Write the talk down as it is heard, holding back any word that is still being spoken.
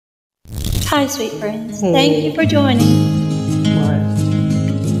Hi, sweet friends. Hey. Thank you for joining. What?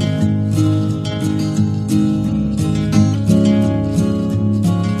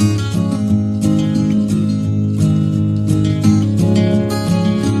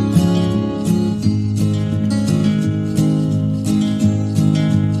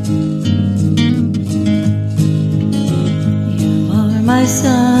 You are my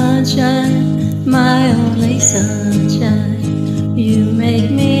sunshine, my only sunshine. You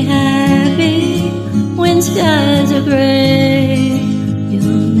make me happy when skies are gray.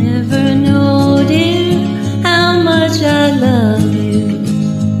 You'll never know, dear, how much I love you.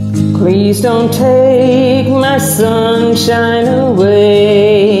 Please don't take my sunshine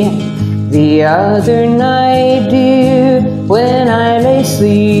away. The other night, dear, when I lay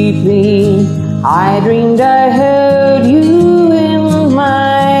sleeping, I dreamed I held you in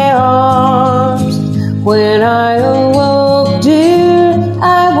my arms. When I awoke, dear,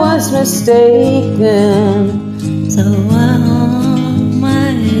 I was mistaken. So I hung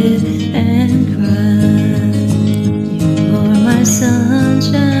my head and cried. You are my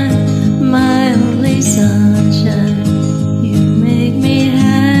sunshine, my only sunshine. You make me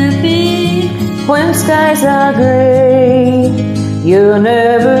happy when skies are gray. You'll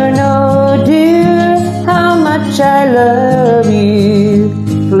never know, dear, how much I love you.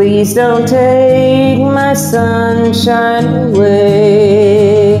 Please don't take my sunshine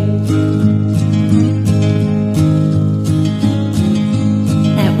away.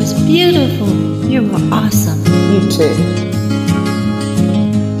 That was beautiful. You were awesome. You too.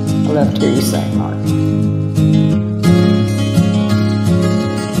 I love to hear you sing, Mark.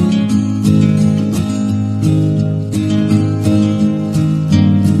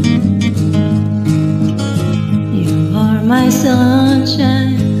 You are my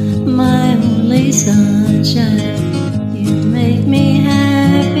sunshine, my only sunshine. You make me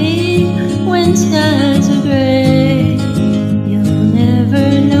happy when skies are gray. You'll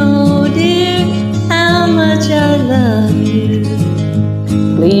never know, dear, how much I love you.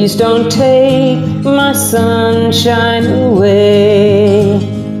 Please don't take my sunshine away.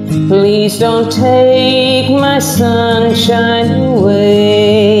 Please don't take my sunshine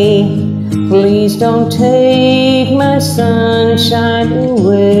away. Please don't take my sunshine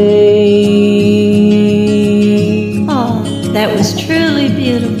away. Oh, that was truly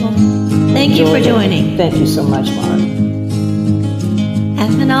beautiful. Thank you for joining. Thank you so much, Mark.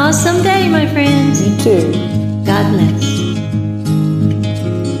 Have an awesome day, my friends. You too. God bless.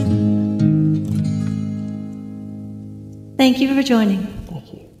 Thank you for joining.